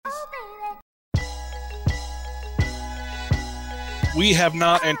we have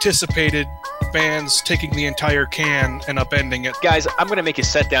not anticipated fans taking the entire can and upending it. Guys, I'm going to make you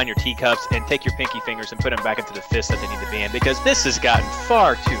set down your teacups and take your pinky fingers and put them back into the fist that they need to be in, because this has gotten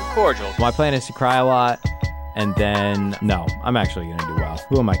far too cordial. My plan is to cry a lot, and then, no, I'm actually going to do well.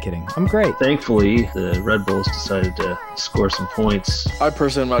 Who am I kidding? I'm great. Thankfully, the Red Bulls decided to score some points. I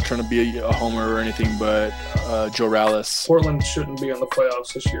personally am not trying to be a homer or anything, but Joe Rallis. Portland shouldn't be on the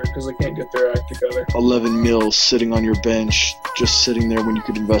playoffs this year because they can't get their act together. 11 mil sitting on your bench, just sitting there when you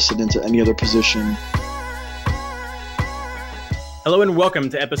could invest it into any other position. Hello and welcome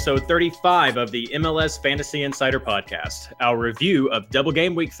to episode 35 of the MLS Fantasy Insider Podcast, our review of Double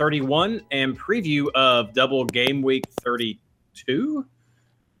Game Week 31 and preview of Double Game Week 32.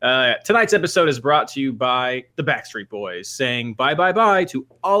 Tonight's episode is brought to you by the Backstreet Boys, saying bye to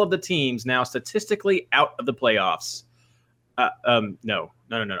all of the teams now statistically out of the playoffs. No.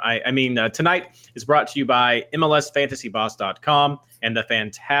 I mean, tonight is brought to you by MLSFantasyBoss.com and the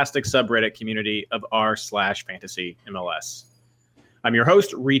fantastic subreddit community of r/FantasyMLS. I'm your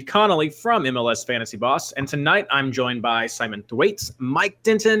host, Reed Connolly from MLS Fantasy Boss, and tonight I'm joined by Simon Thwaites, Mike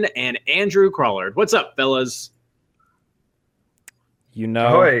Denton, and Andrew Crawlard. What's up, fellas? You know.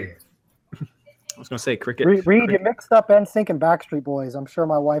 Ahoy. I was going to say cricket. Reed, you mixed up NSYNC and Backstreet Boys. I'm sure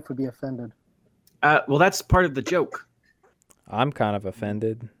my wife would be offended. Well, that's part of the joke. I'm kind of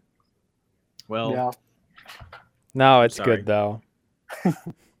offended. Well, yeah. No, it's sorry. good, though.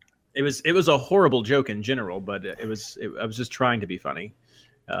 It was a horrible joke in general, but I was just trying to be funny.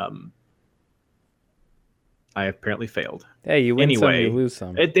 I apparently failed. Hey, you win anyway, some, you lose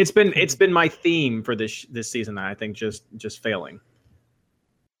some. It's been my theme for this season. I think just failing.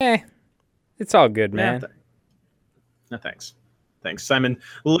 It's all good, man. No, thanks. Simon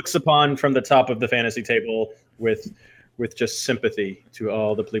looks upon from the top of the fantasy table with just sympathy to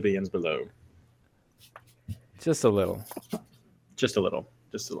all the plebeians below. Just a little. Just a little.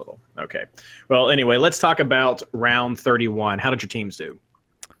 Okay. Well, anyway, let's talk about round 31. How did your teams do?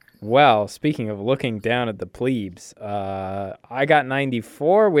 Well, speaking of looking down at the plebes, I got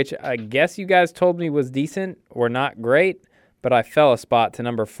 94, which I guess you guys told me was decent or not great, but I fell a spot to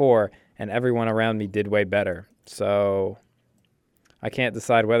number 4, and everyone around me did way better. So I can't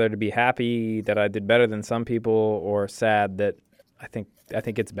decide whether to be happy that I did better than some people or sad that I think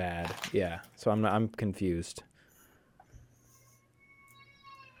it's bad. Yeah. So I'm confused.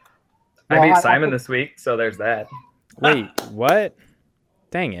 I beat Simon this week, so there's that. Wait, what?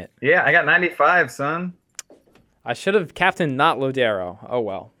 Dang it. Yeah, I got 95, son. I should have captained not Lodero. Oh,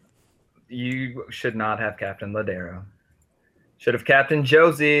 well. You should not have captained Ladero. Should have captained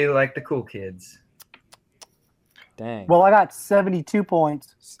Josie like the cool kids. Dang. Well, I got 72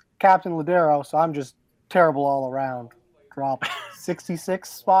 points, Captain Ladero, so I'm just terrible all around. Dropped 66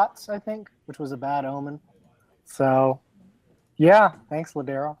 spots, I think, which was a bad omen. So, yeah, thanks,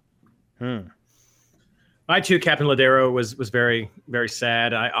 Ladero. My two, Captain Ladero, was very, very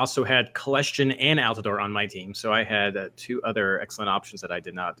sad. I also had Colestion and Altidore on my team, so I had two other excellent options that I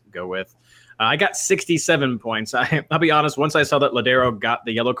did not go with. I got 67 points. I'll be honest, once I saw that Ladero got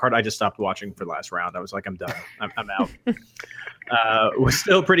the yellow card, I just stopped watching for the last round. I was like, I'm done. I'm out. Was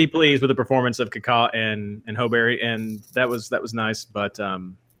still pretty pleased with the performance of Kaká and Hoberry, and that was nice. But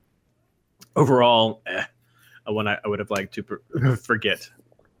overall, one I would have liked to forget.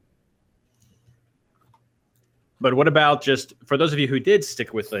 But what about just for those of you who did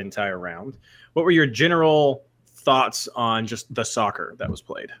stick with the entire round, what were your general thoughts on just the soccer that was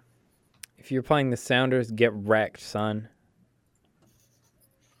played? If you're playing the Sounders, get wrecked, son.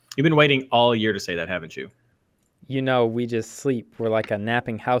 You've been waiting all year to say that, haven't you? You know, we just sleep. We're like a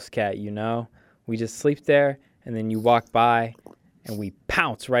napping house cat, you know? We just sleep there, and then you walk by, and we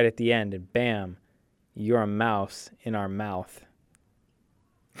pounce right at the end, and bam, you're a mouse in our mouth.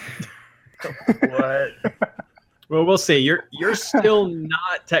 What? Well, we'll see. You're still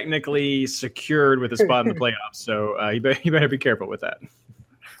not technically secured with a spot in the playoffs, so you better be careful with that.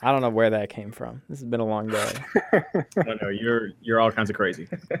 I don't know where that came from. This has been a long day. I know you're all kinds of crazy.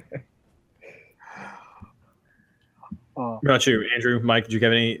 What about you, Andrew? Mike, did you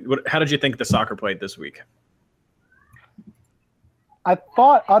have any? How did you think the soccer played this week? I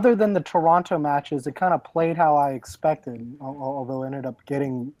thought, other than the Toronto matches, it kind of played how I expected, although it ended up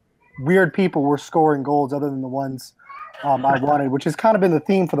getting weird people were scoring goals other than the ones I wanted, which has kind of been the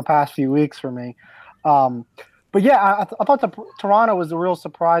theme for the past few weeks for me. But yeah, I thought Toronto was the real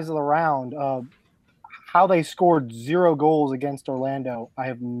surprise of the round. How they scored 0 goals against Orlando, I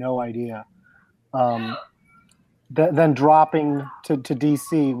have no idea. Then dropping to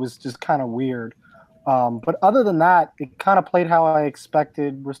DC was just kind of weird. But other than that, it kind of played how I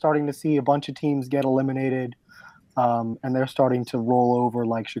expected. We're starting to see a bunch of teams get eliminated. and they're starting to roll over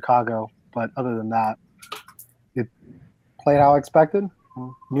like Chicago. But other than that, it played how I expected.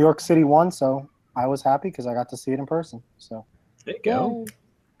 New York City won, so I was happy because I got to see it in person. So there you go.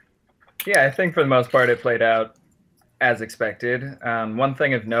 Yeah, I think for the most part it played out as expected. One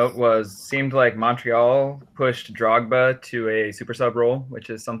thing of note seemed like Montreal pushed Drogba to a super sub role, which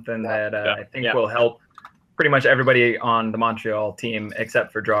is something that I think will help pretty much everybody on the Montreal team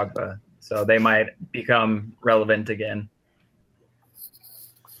except for Drogba. So they might become relevant again.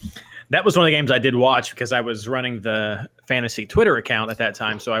 That was one of the games I did watch because I was running the fantasy Twitter account at that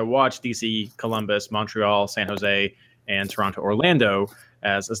time. So I watched DC, Columbus, Montreal, San Jose, and Toronto, Orlando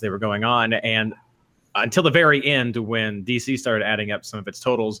as they were going on. And until the very end, when DC started adding up some of its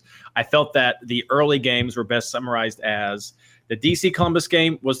totals, I felt that the early games were best summarized as the DC Columbus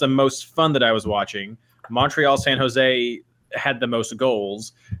game was the most fun that I was watching. Montreal, San Jose had the most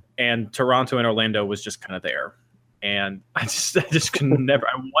goals, and Toronto and Orlando was just kind of there. And I just could never.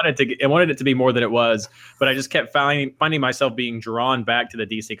 I wanted it to be more than it was, but I just kept finding myself being drawn back to the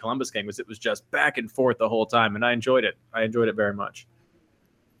DC Columbus game because it was just back and forth the whole time, and I enjoyed it. I enjoyed it very much.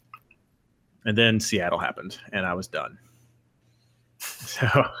 And then Seattle happened, and I was done.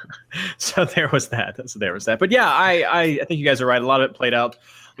 So there was that. But yeah, I think you guys are right. A lot of it played out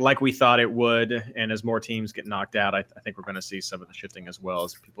like we thought it would, and as more teams get knocked out, I think we're going to see some of the shifting as well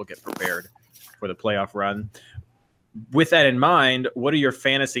as people get prepared for the playoff run. With that in mind, what are your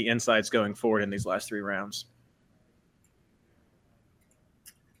fantasy insights going forward in these last 3 rounds?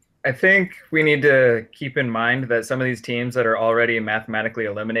 I think we need to keep in mind that some of these teams that are already mathematically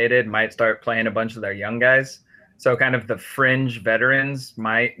eliminated might start playing a bunch of their young guys. So kind of the fringe veterans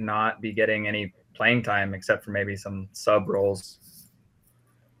might not be getting any playing time except for maybe some sub roles.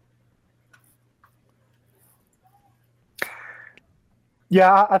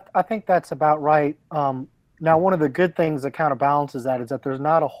 Yeah, I think that's about right. Now, one of the good things that kind of balances that is that there's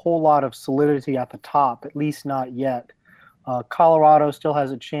not a whole lot of solidity at the top, at least not yet. Colorado still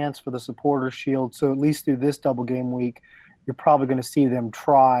has a chance for the Supporters' Shield, so at least through this double game week, you're probably going to see them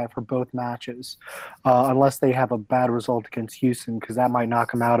try for both matches, unless they have a bad result against Houston, because that might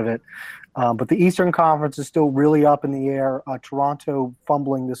knock them out of it. But the Eastern Conference is still really up in the air. Toronto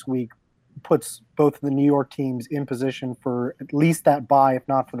fumbling this week puts both of the New York teams in position for at least that bye, if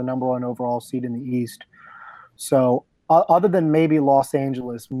not for the number 1 overall seed in the East. So other than maybe Los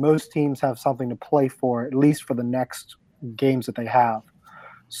Angeles, most teams have something to play for, at least for the next games that they have.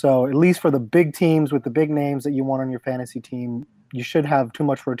 So at least for the big teams with the big names that you want on your fantasy team, you should have too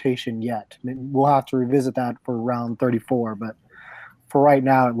much rotation yet. We'll have to revisit that for round 34, but for right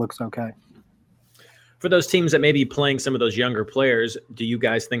now, it looks okay. For those teams that may be playing some of those younger players, do you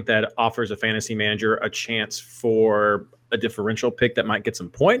guys think that offers a fantasy manager a chance for a differential pick that might get some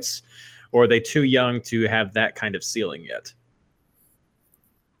points? Or are they too young to have that kind of ceiling yet?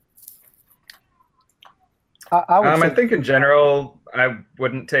 I think in general, I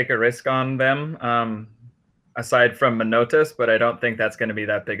wouldn't take a risk on them, aside from Manotas, but I don't think that's going to be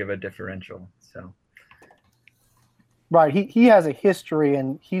that big of a differential. So, right, he has a history,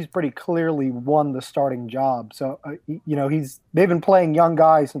 and he's pretty clearly won the starting job. So, they've been playing young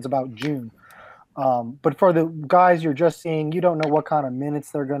guys since about June. But for the guys you're just seeing, you don't know what kind of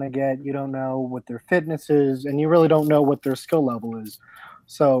minutes they're going to get. You don't know what their fitness is, and you really don't know what their skill level is.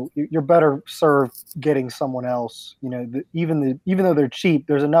 So you're better served getting someone else. Even though they're cheap,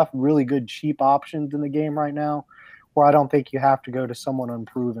 there's enough really good cheap options in the game right now where I don't think you have to go to someone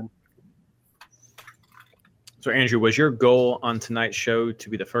unproven. So, Andrew, was your goal on tonight's show to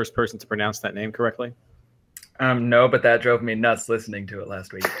be the first person to pronounce that name correctly? No, but that drove me nuts listening to it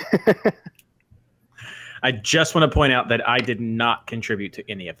last week. I just want to point out that I did not contribute to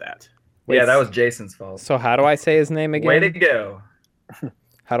any of that. Yeah, that was Jason's fault. So how do I say his name again? Way to go.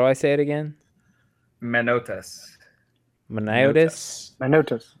 How do I say it again? Manotas. Manotas.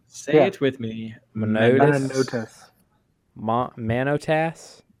 Say it with me. Manotas.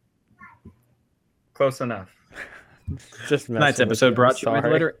 Manotas? Close enough. Just tonight's episode brought to you by the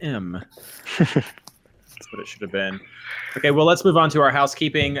letter M. That's what it should have been. Okay, well, let's move on to our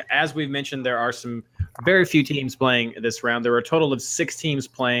housekeeping. As we've mentioned, there are some very few teams playing this round. There are a total of 6 teams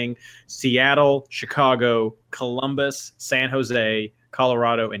playing: Seattle, Chicago, Columbus, San Jose,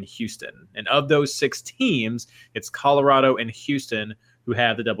 Colorado, and Houston. And of those 6 teams, it's Colorado and Houston who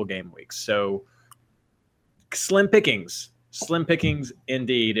have the double game weeks. So slim pickings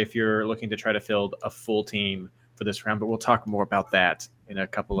indeed if you're looking to try to field a full team for this round. But we'll talk more about that in a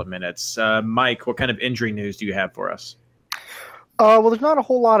couple of minutes. Mike, what kind of injury news do you have for us? Well, there's not a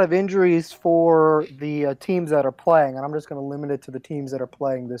whole lot of injuries for the teams that are playing, and I'm just going to limit it to the teams that are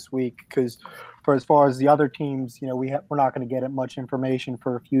playing this week because, for as far as the other teams, we're not going to get much information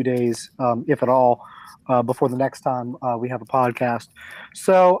for a few days, if at all, before the next time we have a podcast.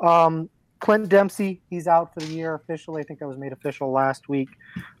 So, Clint Dempsey, he's out for the year officially. I think that was made official last week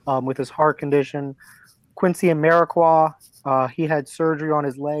with his heart condition. Quincy Amarikwa, he had surgery on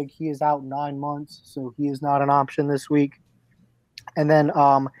his leg. He is out 9 months, so he is not an option this week. And then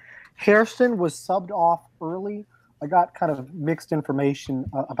Hairston was subbed off early. I got kind of mixed information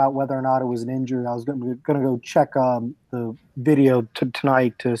about whether or not it was an injury. I was going to go check the video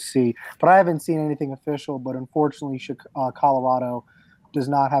tonight to see. But I haven't seen anything official. But unfortunately, Colorado does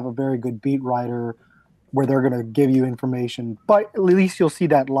not have a very good beat writer where they're going to give you information. But at least you'll see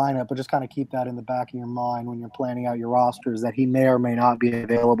that lineup. But just kind of keep that in the back of your mind when you're planning out your rosters that he may or may not be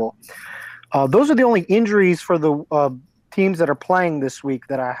available. Those are the only injuries for the teams that are playing this week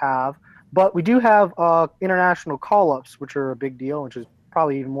that I have, but we do have international call-ups, which are a big deal, which is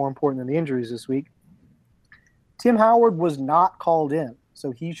probably even more important than the injuries this week. Tim Howard was not called in,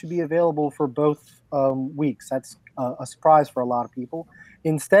 so he should be available for both weeks. That's a surprise for a lot of people.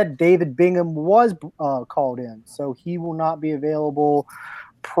 Instead, David Bingham was called in, so he will not be available,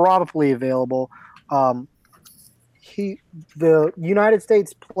 probably available. The United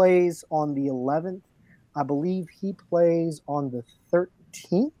States plays on the 11th. I believe he plays on the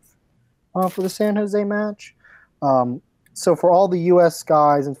 13th for the San Jose match. So for all the U.S.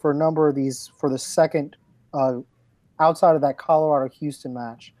 guys and for a number of these, for the second, outside of that Colorado-Houston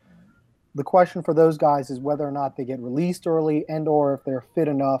match, the question for those guys is whether or not they get released early and or if they're fit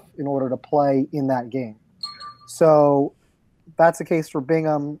enough in order to play in that game. So that's the case for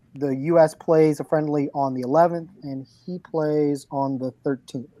Bingham. The U.S. plays a friendly on the 11th, and he plays on the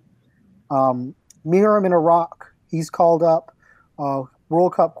 13th. Miram in Iraq, he's called up.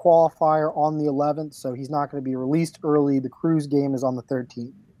 World Cup qualifier on the 11th, so he's not going to be released early. The Cruz game is on the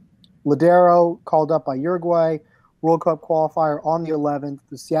 13th. Ladero called up by Uruguay. World Cup qualifier on the 11th.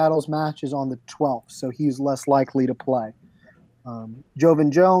 The Seattle's match is on the 12th, so he's less likely to play.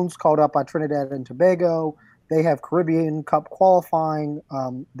 Jovan Jones called up by Trinidad and Tobago. They have Caribbean Cup qualifying.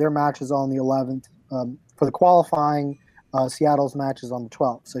 Their match is on the 11th. For the qualifying, Seattle's match is on the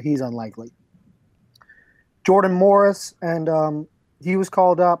 12th, so he's unlikely. Jordan Morris, and he was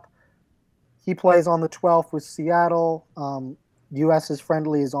called up. He plays on the 12th with Seattle. U.S.'s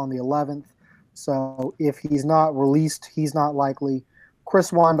friendly is on the 11th. So if he's not released, he's not likely. Chris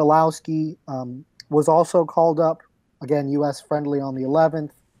Wondolowski was also called up. Again, U.S. friendly on the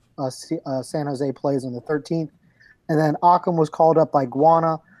 11th. San Jose plays on the 13th. And then Ockham was called up by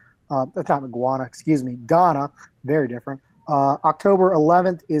Ghana. Very different. October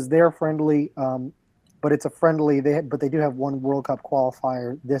 11th is their friendly. But it's a friendly. But they do have one World Cup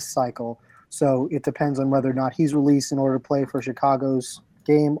qualifier this cycle, so it depends on whether or not he's released in order to play for Chicago's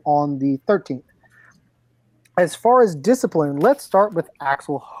game on the 13th. As far as discipline, let's start with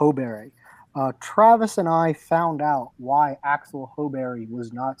Axel Hoberry. Travis and I found out why Axel Hoberry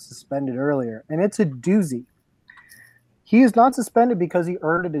was not suspended earlier, and it's a doozy. He is not suspended because he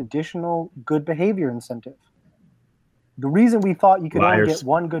earned an additional good behavior incentive. The reason we thought you could only get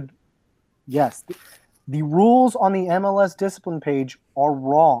one good – yes – the rules on the MLS discipline page are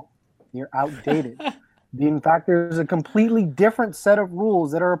wrong. They're outdated. In fact, there's a completely different set of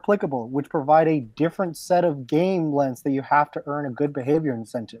rules that are applicable, which provide a different set of game lengths that you have to earn a good behavior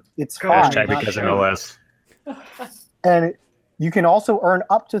incentive. It's fine. Because MLS. And you can also earn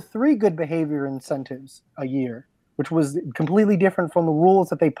up to 3 good behavior incentives a year, which was completely different from the rules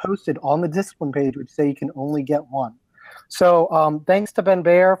that they posted on the discipline page, which say you can only get 1. So thanks to Ben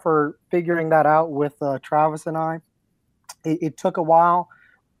Baer for figuring that out with Travis and I. It took a while,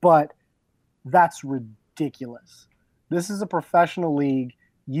 but that's ridiculous. This is a professional league.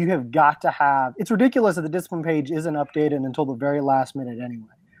 You have got to have – it's ridiculous that the discipline page isn't updated until the very last minute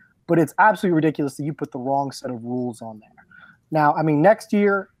anyway. But it's absolutely ridiculous that you put the wrong set of rules on there. Now, I mean, next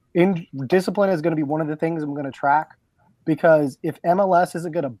year, discipline is going to be one of the things I'm going to track because if MLS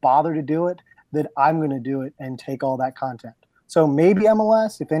isn't going to bother to do it, then I'm going to do it and take all that content. So maybe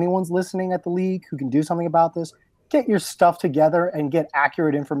MLS, if anyone's listening at the league who can do something about this, get your stuff together and get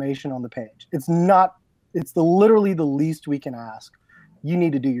accurate information on the page. It's literally the least we can ask. You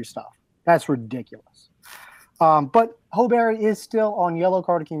need to do your stuff. That's ridiculous. But Hoberry is still on yellow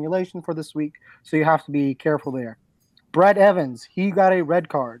card accumulation for this week, so you have to be careful there. Brett Evans, he got a red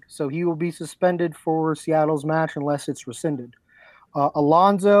card, so he will be suspended for Seattle's match unless it's rescinded.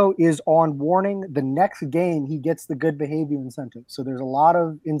 Alonso is on warning. The next game, he gets the good behavior incentive. So there's a lot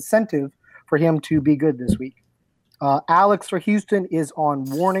of incentive for him to be good this week. Alex for Houston is on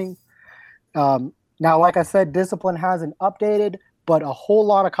warning. Now, like I said, discipline hasn't updated, but a whole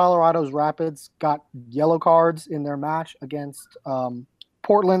lot of Colorado's Rapids got yellow cards in their match against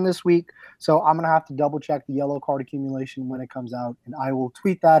Portland this week. So I'm going to have to double check the yellow card accumulation when it comes out. And I will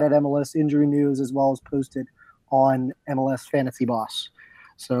tweet that at MLS Injury News as well as post it on MLS Fantasy Boss.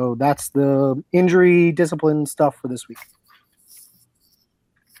 So that's the injury discipline stuff for this week.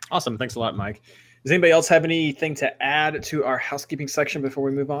 Awesome. Thanks a lot, Mike. Does anybody else have anything to add to our housekeeping section before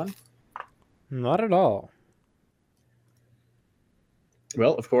we move on? Not at all.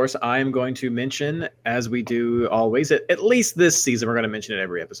 Well, of course, I am going to mention, as we do always, at least this season, we're going to mention it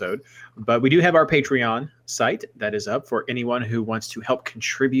every episode, but we do have our Patreon site that is up for anyone who wants to help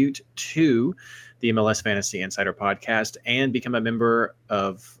contribute to the MLS Fantasy Insider podcast and become a member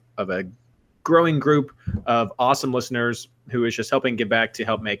of a growing group of awesome listeners who is just helping give back to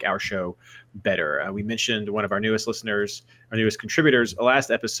help make our show better. We mentioned one of our newest listeners, our newest contributors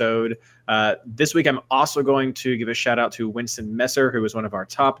last episode. This week, I'm also going to give a shout out to Winston Messer, who was one of our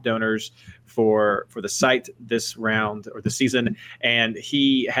top donors for the site this round or the season. And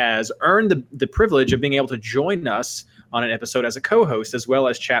he has earned the privilege of being able to join us on an episode as a co-host, as well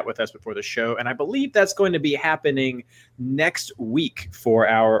as chat with us before the show. And I believe that's going to be happening next week for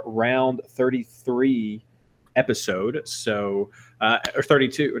our round 33 episode. So, or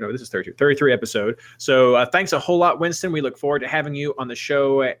 32, no, this is 33 episode. So thanks a whole lot, Winston. We look forward to having you on the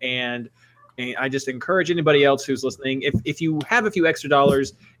show. And I just encourage anybody else who's listening, if you have a few extra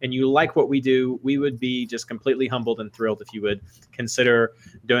dollars and you like what we do, we would be just completely humbled and thrilled if you would consider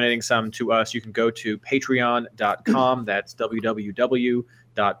donating some to us. You can go to patreon.com. That's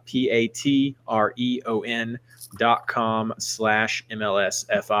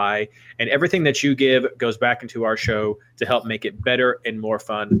www.patreon.com/MLSFI. And everything that you give goes back into our show to help make it better and more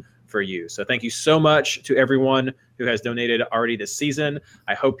fun for you. So thank you so much to everyone who has donated already this season.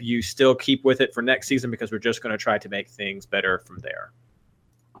 I hope you still keep with it for next season, because we're just going to try to make things better from there.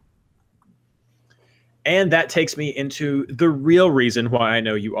 And that takes me into the real reason why I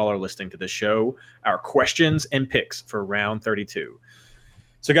know you all are listening to this show, our questions and picks for round 32.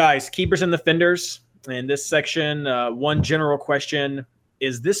 So guys, keepers and defenders, in this section, one general question: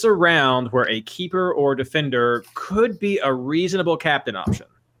 is this a round where a keeper or defender could be a reasonable captain option?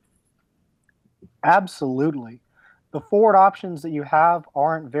 Absolutely. The forward options that you have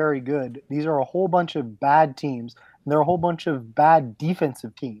aren't very good. These are a whole bunch of bad teams, and there are a whole bunch of bad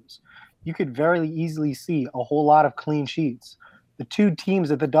defensive teams. You could very easily see a whole lot of clean sheets. The two teams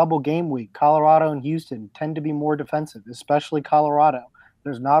at the double game week, Colorado and Houston, tend to be more defensive, especially Colorado.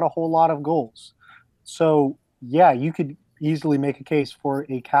 There's not a whole lot of goals. So, yeah, you could easily make a case for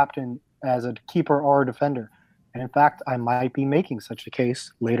a captain as a keeper or a defender. And in fact, I might be making such a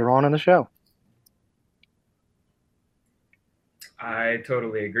case later on in the show. I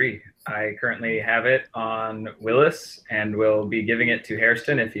totally agree. I currently have it on Willis and will be giving it to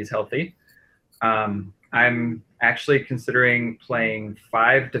Hairston if he's healthy. I'm actually considering playing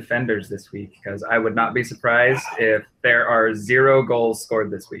 5 defenders this week, because I would not be surprised if there are 0 goals scored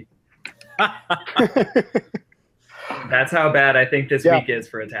this week. That's how bad I think this week is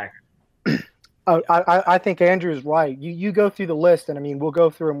for attackers. I think Andrew's right. You go through the list, and I mean, we'll go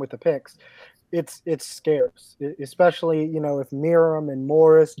through them with the picks. It's scarce, especially, if Miram and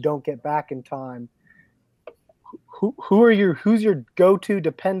Morris don't get back in time. Who's your go-to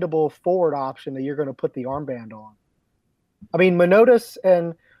dependable forward option that you're going to put the armband on? I mean, Manotas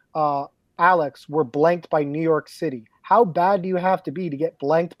and Alex were blanked by New York City. How bad do you have to be to get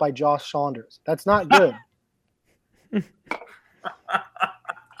blanked by Josh Saunders? That's not good.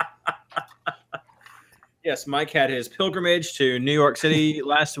 Yes, Mike had his pilgrimage to New York City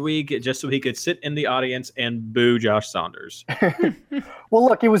last week just so he could sit in the audience and boo Josh Saunders. Well,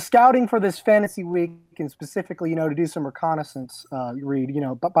 look, it was scouting for this fantasy week, and specifically, to do some reconnaissance, Reed.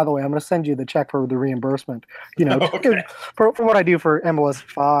 But by the way, I'm going to send you the check for the reimbursement. Okay. for what I do for MLS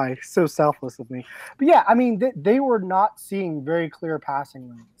FI. So selfless of me. But yeah, I mean, they were not seeing very clear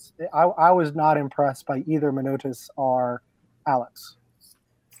passing lanes. I was not impressed by either Manotas or Alex.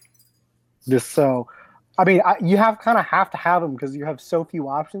 I mean, you have to have them because you have so few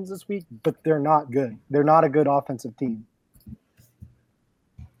options this week, but they're not good. They're not a good offensive team.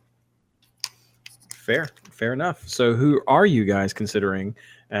 Fair enough. So who are you guys considering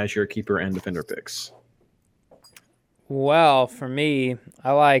as your keeper and defender picks? Well, for me,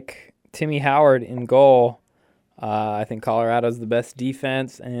 I like Timmy Howard in goal. I think Colorado's the best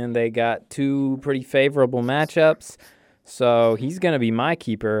defense, and they got 2 pretty favorable matchups. So he's going to be my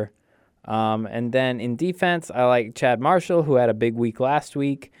keeper. And then in defense, I like Chad Marshall, who had a big week last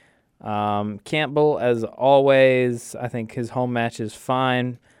week. Campbell, as always, I think his home match is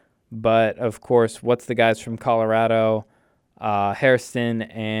fine. But, of course, what's the guys from Colorado? Hairston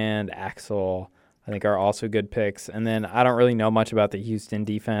and Axel, I think, are also good picks. And then I don't really know much about the Houston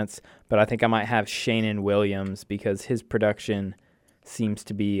defense, but I think I might have Shanen Williams because his production seems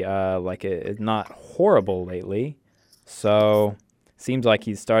to be not horrible lately. So seems like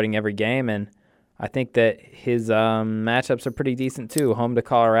he's starting every game, and I think that his matchups are pretty decent too. Home to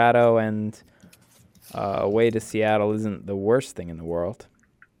Colorado and away to Seattle isn't the worst thing in the world.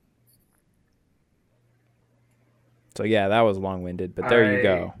 So, yeah, that was long-winded, but there you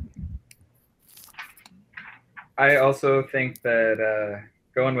go. I also think that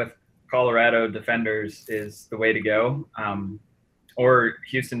going with Colorado defenders is the way to go, or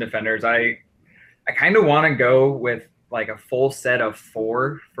Houston defenders. I kind of want to go with like a full set of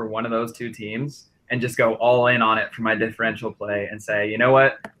 4 for one of those two teams and just go all in on it for my differential play and say, you know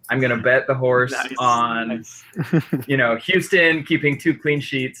what, I'm going to bet the horse on, Houston keeping 2 clean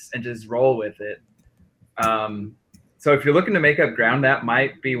sheets and just roll with it. So if you're looking to make up ground, that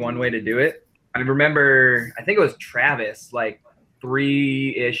might be one way to do it. I remember, I think it was Travis, like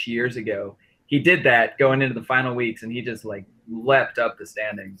 3-ish years ago. He did that going into the final weeks, and he just like leapt up the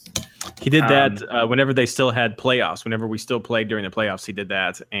standings. He did that whenever they still had playoffs. Whenever we still played during the playoffs, he did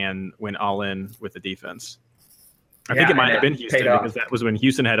that and went all in with the defense. I think it might have been Houston because that was when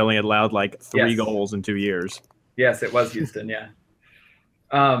Houston had only allowed like 3 goals in 2 years. Yes, it was Houston, yeah.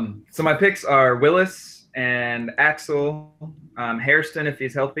 So my picks are Willis and Axel, Hairston if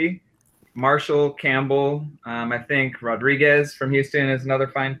he's healthy, Marshall, Campbell. I think Rodriguez from Houston is another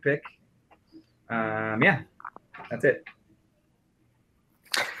fine pick. Yeah, that's it.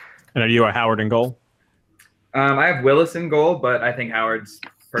 And are you a Howard in goal? I have Willis in goal, but I think Howard's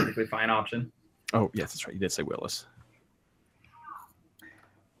perfectly fine option. Oh, yes, that's right. You did say Willis.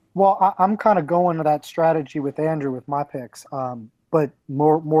 Well, I'm kind of going to that strategy with Andrew with my picks, but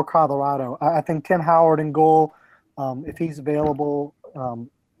more Colorado. I think Tim Howard in goal, if he's available.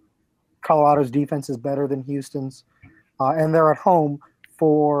 Colorado's defense is better than Houston's, and they're at home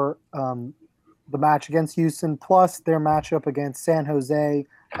for the match against Houston, plus their matchup against San Jose.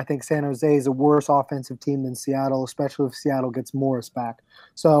 I think San Jose is a worse offensive team than Seattle, especially if Seattle gets Morris back.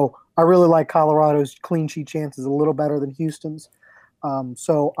 So I really like Colorado's clean sheet chances a little better than Houston's.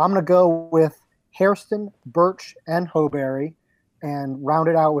 So I'm going to go with Hairston, Birch, and Hoberry, and round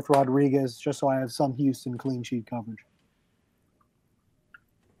it out with Rodriguez just so I have some Houston clean sheet coverage.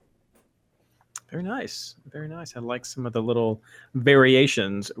 Very nice. Very nice. I like some of the little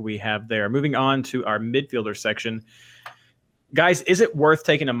variations we have there. Moving on to our midfielder section. Guys, is it worth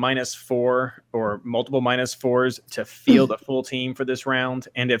taking a -4 or multiple -4s to field a full team for this round?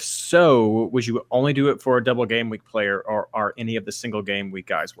 And if so, would you only do it for a double game week player, or are any of the single game week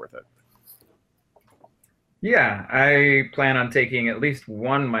guys worth it? Yeah, I plan on taking at least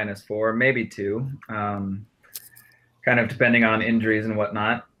one -4, maybe 2, kind of depending on injuries and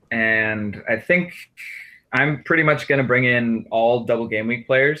whatnot. And I think I'm pretty much going to bring in all double game week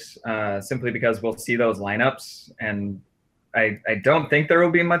players simply because we'll see those lineups. And I don't think there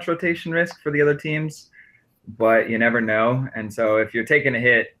will be much rotation risk for the other teams, but you never know. And so if you're taking a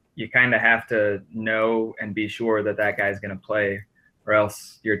hit, you kind of have to know and be sure that that guy's going to play, or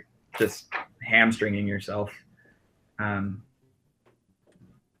else you're just hamstringing yourself.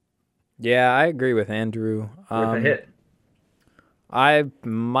 Yeah, I agree with Andrew. With a hit. I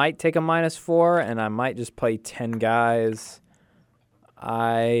might take a -4, and I might just play 10 guys.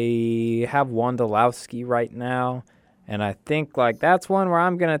 I have Wondolowski right now, and I think that's one where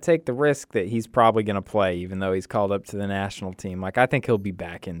I'm going to take the risk that he's probably going to play, even though he's called up to the national team. I think he'll be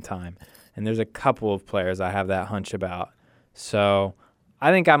back in time. And there's a couple of players I have that hunch about. So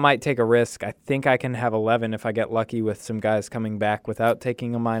I think I might take a risk. I think I can have 11 if I get lucky with some guys coming back without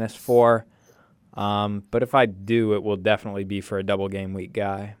taking a -4. But if I do, it will definitely be for a double game week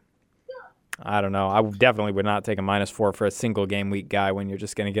guy. I don't know. I definitely would not take a -4 for a single game week guy when you're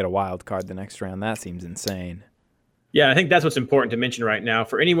just going to get a wild card the next round. That seems insane. Yeah, I think that's what's important to mention right now.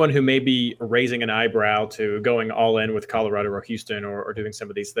 For anyone who may be raising an eyebrow to going all in with Colorado or Houston or doing some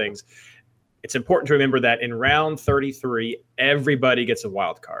of these things, it's important to remember that in round 33, everybody gets a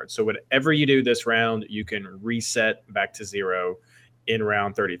wild card. So whatever you do this round, you can reset back to 0 in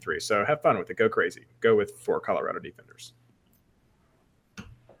round 33. So have fun with it. Go crazy. Go with 4 Colorado defenders.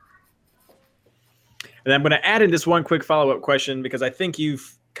 And I'm going to add in this one quick follow-up question because I think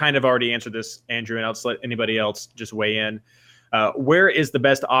you've kind of already answered this, Andrew, and I'll just let anybody else just weigh in. Where is the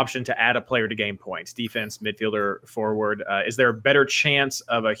best option to add a player to gain points? Defense, midfielder, forward. Is there a better chance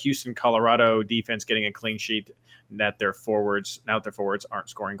of a Houston, Colorado defense getting a clean sheet that their forwards aren't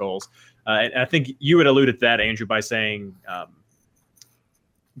scoring goals? And I think you had alluded to that, Andrew, by saying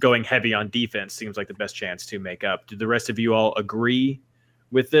going heavy on defense seems like the best chance to make up. Do the rest of you all agree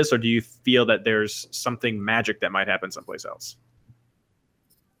with this, or do you feel that there's something magic that might happen someplace else?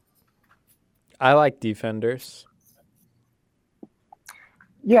 I like defenders.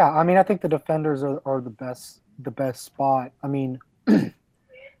 Yeah, I mean, I think the defenders are the best spot. I mean,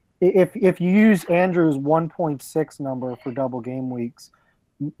 if you use Andrew's 1.6 number for double game weeks,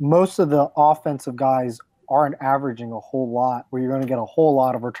 most of the offensive guys aren't averaging a whole lot where you're going to get a whole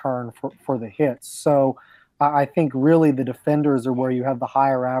lot of return for the hits. So I think really the defenders are where you have the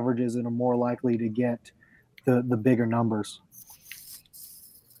higher averages and are more likely to get the bigger numbers.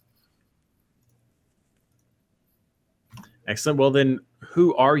 Excellent. Well, then,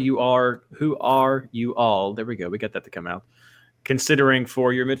 who are you all? There we go. We got that to come out. Considering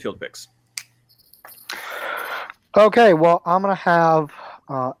for your midfield picks. Okay, well, I'm going to have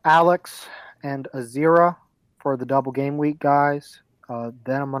Alex and Azira for the double game week guys.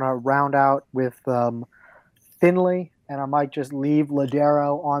 Then I'm going to round out with Finley, and I might just leave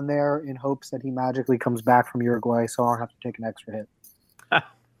Ladero on there in hopes that he magically comes back from Uruguay so I don't have to take an extra hit.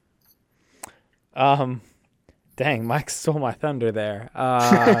 Dang, Mike stole my thunder there.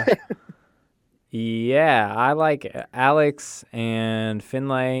 Yeah, I like Alex and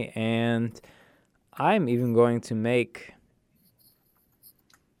Finlay, and I'm even going to make...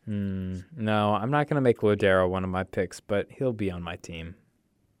 No, I'm not going to make Lodero one of my picks, but he'll be on my team.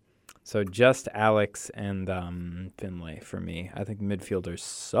 So just Alex and Finlay for me. I think midfielders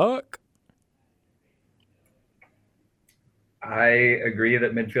suck. I agree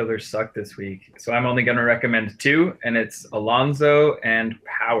that midfielders suck this week. So I'm only going to recommend two, and it's Alonso and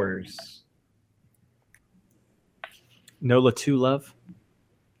Powers. No Latu love?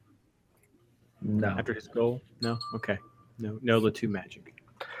 No. After his goal? No? Okay. No Latu magic.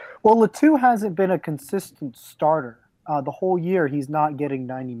 Well, Latu hasn't been a consistent starter. The whole year he's not getting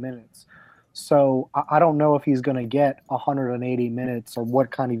 90 minutes. So I don't know if he's going to get 180 minutes or what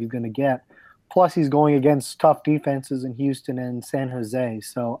kind of he's going to get. Plus, he's going against tough defenses in Houston and San Jose.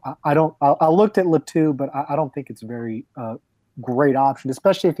 So I looked at Latu, but I don't think it's a very great option,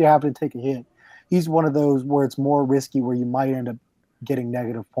 especially if you have to take a hit. He's one of those where it's more risky, where you might end up getting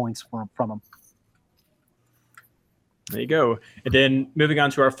negative points from him. There you go. And then moving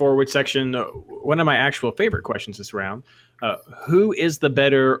on to our forward section, one of my actual favorite questions this round. Who is the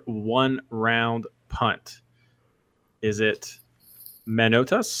better one-round punt? Is it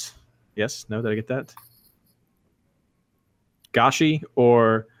Manotas? Yes? No? Did I get that? Gashi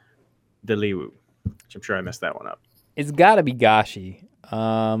or Deliwu? Which I'm sure I messed that one up. It's got to be Gashi.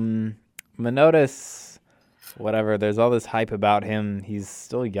 Manotas, whatever. There's all this hype about him. He's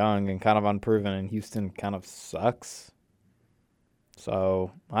still young and kind of unproven, and Houston kind of sucks.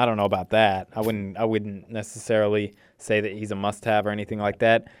 So I don't know about that. I wouldn't necessarily say that he's a must-have or anything like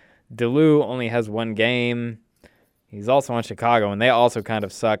that. Delu only has one game. He's also on Chicago, and they also kind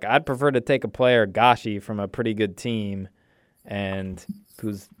of suck. I'd prefer to take a player, Gashi, from a pretty good team, and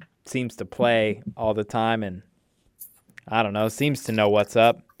who seems to play all the time, and I don't know, seems to know what's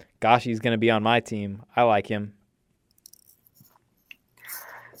up. Gashi's going to be on my team. I like him.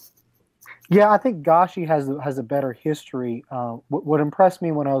 Yeah, I think Gashi has a better history. What impressed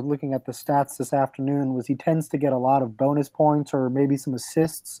me when I was looking at the stats this afternoon was he tends to get a lot of bonus points or maybe some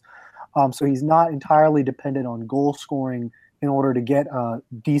assists. So he's not entirely dependent on goal scoring in order to get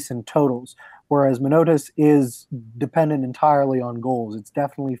decent totals, whereas Manotas is dependent entirely on goals. It's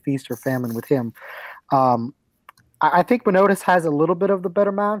definitely feast or famine with him. I think Manotas has a little bit of the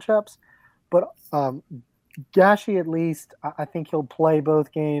better matchups, but Gashi, at least, I think he'll play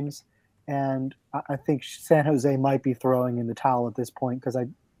both games. And I think San Jose might be throwing in the towel at this point because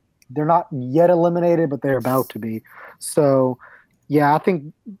they're not yet eliminated, but they're about to be. So, yeah, I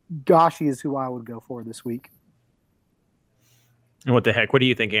think Gashi is who I would go for this week. And what the heck? What do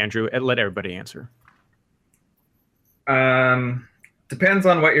you think, Andrew? Let everybody answer. Depends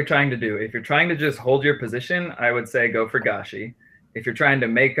on what you're trying to do. If you're trying to just hold your position, I would say go for Gashi. If you're trying to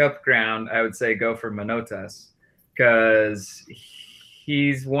make up ground, I would say go for Manotas because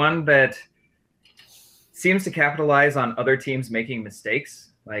he's one that seems to capitalize on other teams making mistakes.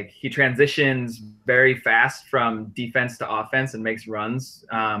 Like he transitions very fast from defense to offense and makes runs,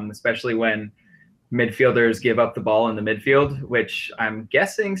 especially when midfielders give up the ball in the midfield, which I'm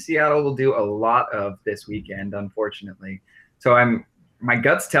guessing Seattle will do a lot of this weekend, unfortunately. So my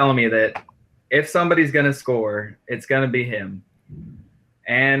gut's telling me that if somebody's going to score, it's going to be him.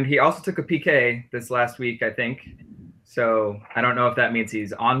 And he also took a PK this last week, I think. So I don't know if that means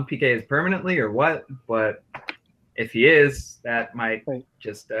he's on PKs permanently or what, but if he is, that might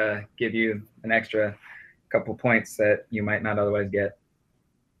just give you an extra couple points that you might not otherwise get.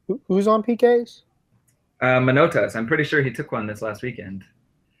 Who's on PKs? Manotas. I'm pretty sure he took one this last weekend.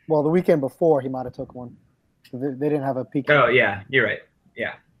 Well, the weekend before he might have took one. They didn't have a PK. Oh yeah, you're right.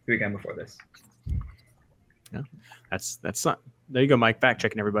 Yeah, the weekend before this. Yeah, that's not. There you go, Mike. Fact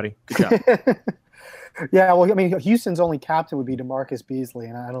checking everybody. Good job. Yeah, well, I mean, Houston's only captain would be DeMarcus Beasley,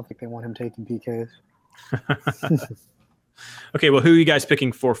 and I don't think they want him taking PKs. Okay, well, who are you guys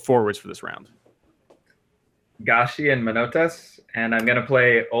picking for forwards for this round? Gashi and Manotas, and I'm gonna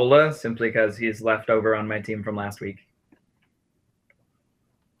play Ola simply because he's left over on my team from last week.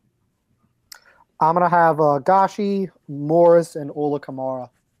 I'm gonna have Gashi, Morris, and Ola Kamara.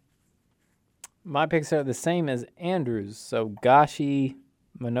 My picks are the same as Andrew's, so Gashi,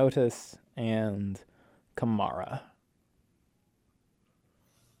 Manotas, and Kamara.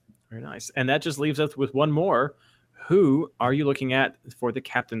 Very nice. And that just leaves us with one more. Who are you looking at for the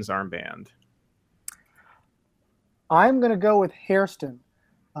captain's armband? I'm going to go with Hairston.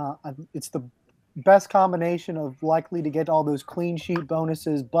 It's the best combination of likely to get all those clean sheet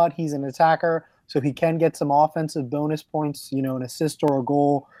bonuses, but he's an attacker, so he can get some offensive bonus points, an assist or a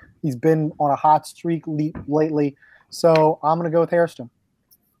goal. He's been on a hot streak lately, so I'm going to go with Hairston.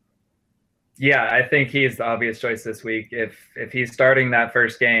 Yeah, I think he's the obvious choice this week. If he's starting that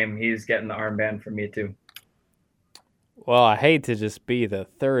first game, he's getting the armband from me too. Well, I hate to just be the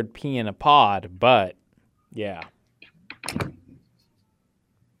third pea in a pod, but yeah.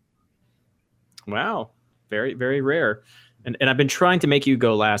 Wow. Very, very rare. And I've been trying to make you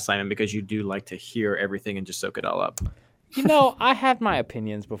go last, Simon, because you do like to hear everything and just soak it all up. I had my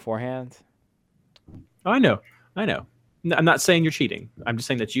opinions beforehand. I know. I'm not saying you're cheating. I'm just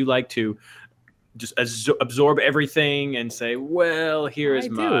saying that you like to just absorb everything and say, well, here's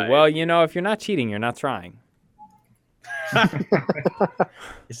my... Well, if you're not cheating, you're not trying.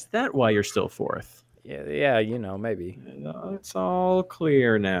 Is that why you're still fourth? Yeah, maybe. It's all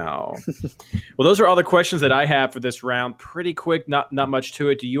clear now. Well, those are all the questions that I have for this round. Pretty quick, not much to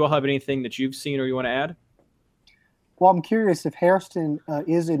it. Do you all have anything that you've seen or you want to add? Well, I'm curious if Hairston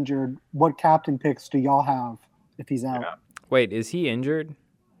is injured, what captain picks do y'all have if he's out? Yeah. Wait, is he injured?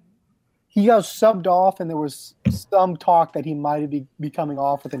 He got subbed off, and there was some talk that he might be coming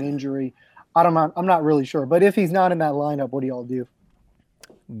off with an injury. I'm not really sure. But if he's not in that lineup, what do y'all do?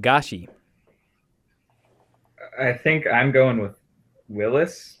 Gashi. I think I'm going with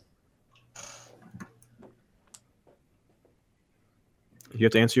Willis. You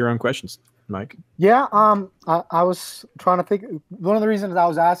have to answer your own questions, Mike. Yeah, I was trying to think. One of the reasons I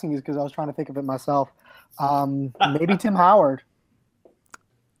was asking is because I was trying to think of it myself. Maybe Tim Howard.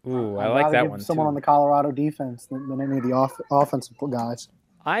 Ooh, I like that one too. Someone on the Colorado defense than any of the offensive guys.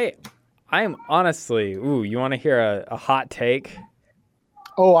 I am honestly. Ooh, you want to hear a hot take?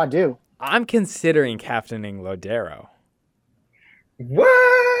 Oh, I do. I'm considering captaining Lodero.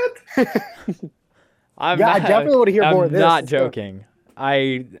 What? I definitely want to hear more of this. I'm not joking.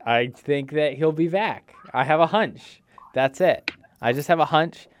 I think that he'll be back. I have a hunch. That's it. I just have a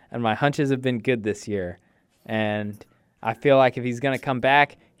hunch, and my hunches have been good this year. And I feel like if he's going to come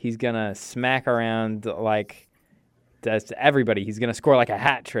back, he's going to smack around like everybody. He's going to score like a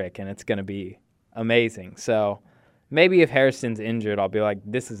hat trick, and it's going to be amazing. So maybe if Hairston's injured, I'll be like,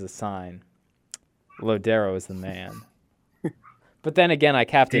 this is a sign. Lodero is the man. But then again, I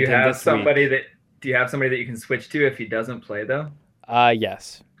captained him this week. Do you have somebody that you can switch to if he doesn't play, though?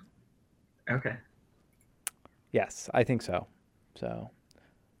 Yes. Okay. Yes, I think so. So,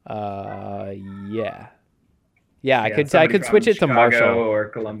 yeah. Yeah, I could switch it to Marshall or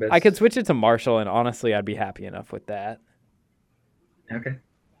Columbus. I could switch it to Marshall, and honestly, I'd be happy enough with that. Okay.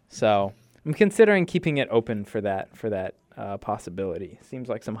 So I'm considering keeping it open for that possibility. Seems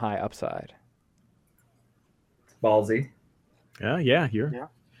like some high upside. It's ballsy. Yeah, you're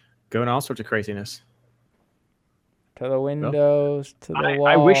going all sorts of craziness. To the windows, to the walls.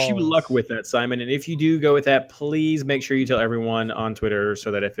 I wish you luck with that, Simon. And if you do go with that, please make sure you tell everyone on Twitter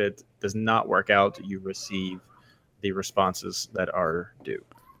so that if it does not work out, you receive the responses that are due.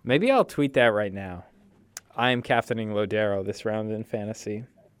 Maybe I'll tweet that right now. I am captaining Lodero this round in fantasy.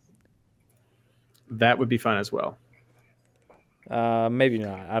 That would be fun as well. Maybe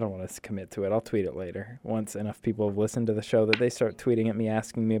not. I don't want to commit to it. I'll tweet it later. Once enough people have listened to the show that they start tweeting at me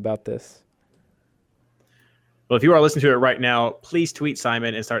asking me about this. Well, if you are listening to it right now, please tweet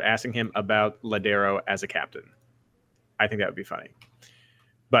Simon and start asking him about Lodero as a captain. I think that would be funny.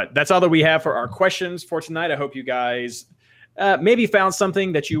 But that's all that we have for our questions for tonight. I hope you guys maybe found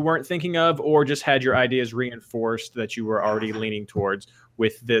something that you weren't thinking of, or just had your ideas reinforced that you were already leaning towards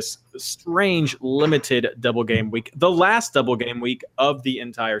with this strange limited double game week, the last double game week of the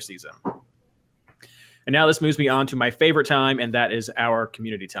entire season. And now this moves me on to my favorite time, and that is our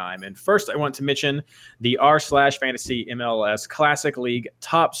community time. And first, I want to mention the r/Fantasy MLS Classic League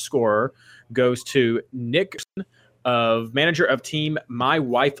top scorer goes to Nick, of manager of team My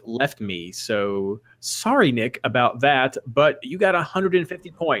Wife Left Me. So sorry, Nick, about that, but you got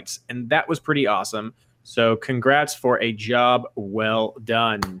 150 points, and that was pretty awesome. So congrats for a job well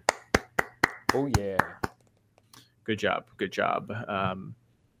done. Oh, yeah. Good job. Good job.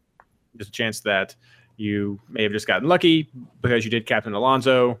 There's a chance that you may have just gotten lucky because you did Captain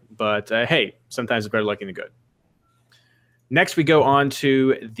Alonso, but hey, sometimes it's better lucky than good. Next, we go on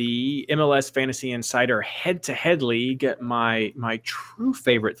to the MLS Fantasy Insider Head-to-Head League, my true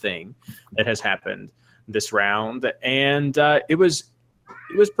favorite thing that has happened this round, and it was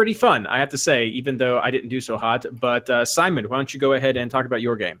pretty fun, I have to say, even though I didn't do so hot. But Simon, why don't you go ahead and talk about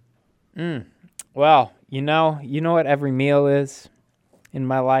your game? Well, you know what every meal is in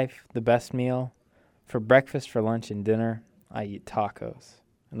my life, the best meal? For breakfast, for lunch, and dinner, I eat tacos,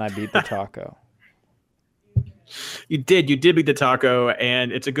 and I beat the taco. You did beat the taco,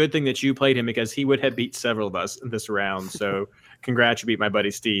 and it's a good thing that you played him because he would have beat several of us in this round. So congrats, you beat my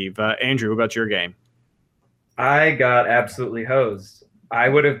buddy Steve. Andrew, what about your game? I got absolutely hosed. I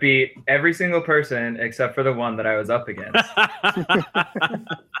would have beat every single person except for the one that I was up against.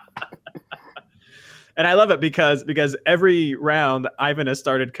 And I love it because every round Ivan has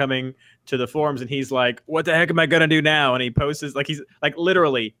started coming to the forums and he's like, what the heck am I going to do now? And he posts he's like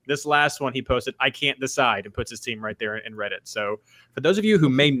literally this last one he posted, I can't decide, and puts his team right there in Reddit. So for those of you who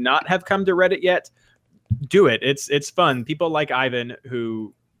may not have come to Reddit yet, do it. It's fun. People like Ivan,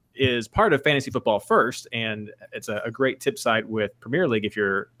 who is part of Fantasy Football First, and it's a great tip site with Premier League if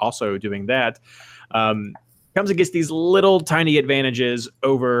you're also doing that. Comes and gets these little tiny advantages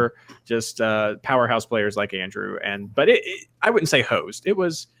over just powerhouse players like Andrew. But I wouldn't say hosed. It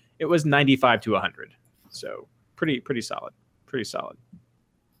was 95 to 100. So pretty solid. Pretty solid.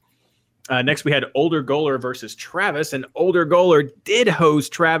 Next, we had Older Goaler versus Travis, and Older Goaler did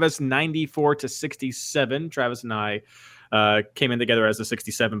host Travis 94 to 67. Travis and I came in together as the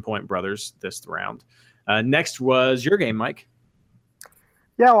 67-point brothers this round. Next was your game, Mike.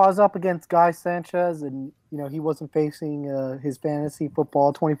 Yeah, well, I was up against Guy Sanchez, and he wasn't facing his fantasy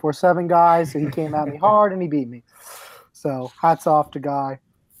football 24/7 guy, so he came at me hard and he beat me. So hats off to Guy.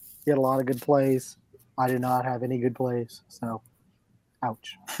 He had a lot of good plays. I did not have any good plays, so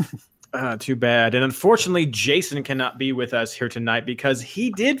ouch. Too bad. And unfortunately, Jason cannot be with us here tonight because he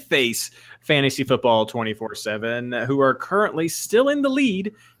did face Fantasy Football 24/7, who are currently still in the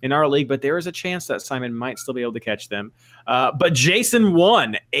lead in our league, but there is a chance that Simon might still be able to catch them. But Jason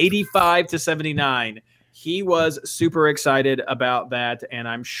won 85 to 79. He was super excited about that, and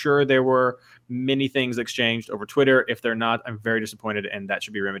I'm sure there were many things exchanged over Twitter. If they're not, I'm very disappointed, and that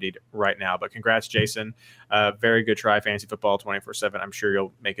should be remedied right now. But congrats, Jason. Very good try, Fantasy Football 24/7. I'm sure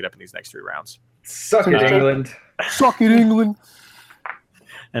you'll make it up in these next 3 rounds. Suck it, England. Suck it, England.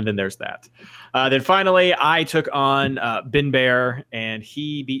 And then there's that. Then finally, I took on Ben Bear, and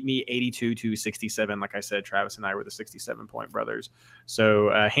he beat me 82 to 67. Like I said, Travis and I were the 67-point brothers. So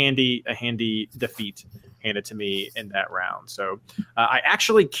a handy defeat handed to me in that round. So I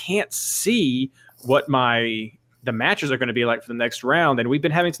actually can't see what the matches are going to be like for the next round. And we've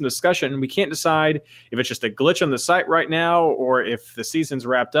been having some discussion. We can't decide if it's just a glitch on the site right now or if the season's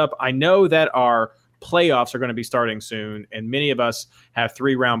wrapped up. I know that our playoffs are going to be starting soon, and many of us have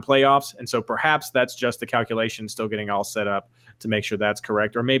 3-round playoffs, and so perhaps that's just the calculation still getting all set up to make sure that's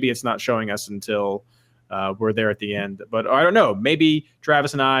correct, or maybe it's not showing us until we're there at the end. But I don't know, maybe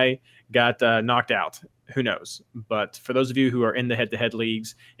Travis and I got knocked out, who knows. But for those of you who are in the head-to-head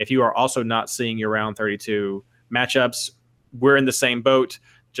leagues, if you are also not seeing your round 32 matchups, we're in the same boat.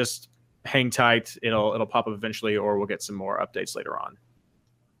 Just hang tight, it'll pop up eventually, or we'll get some more updates later on.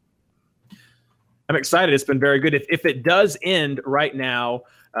 I'm excited. It's been very good. If it does end right now,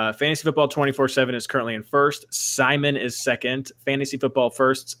 Fantasy Football 24/7 is currently in first. Simon is second. Fantasy Football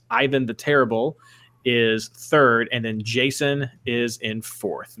First's Ivan the Terrible is third. And then Jason is in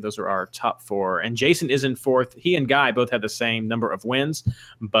fourth. Those are our top 4. And Jason is in fourth. He and Guy both have the same number of wins,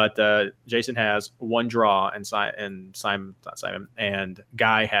 but Jason has 1 draw, and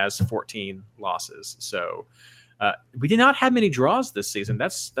Guy has 14 losses. So we did not have many draws this season.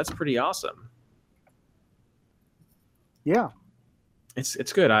 That's pretty awesome. Yeah,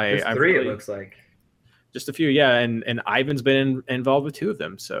 it's good. I There's 3. It looks like Just a few, yeah. And Ivan's been involved with 2 of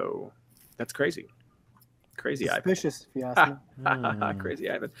them, so that's crazy. Crazy Suspicious, if you ask Ivan. Crazy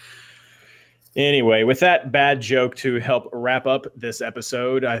Ivan. Anyway, with that bad joke to help wrap up this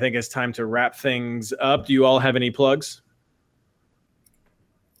episode, I think it's time to wrap things up. Do you all have any plugs?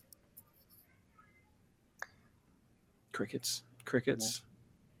 Crickets.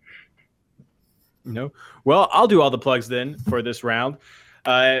 No. Well, I'll do all the plugs then for this round.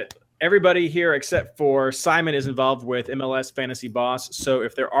 Everybody here except for Simon is involved with MLS Fantasy Boss. So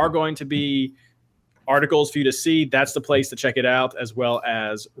if there are going to be articles for you to see, that's the place to check it out, as well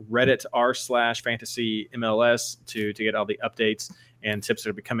as Reddit r/fantasy MLS to get all the updates and tips that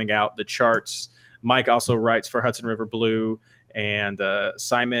will be coming out, the charts. Mike also writes for Hudson River Blue, and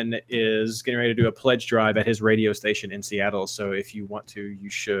Simon is getting ready to do a pledge drive at his radio station in Seattle. So if you want to, you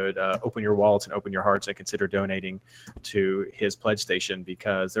should open your wallets and open your hearts and consider donating to his pledge station,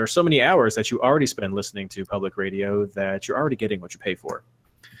 because there are so many hours that you already spend listening to public radio that you're already getting what you pay for.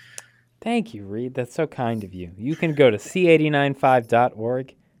 Thank you, Reed. That's so kind of you. You can go to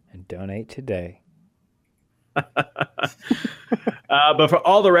c895.org and donate today. But for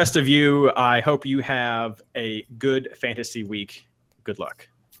all the rest of you, I hope you have a good fantasy week. Good luck.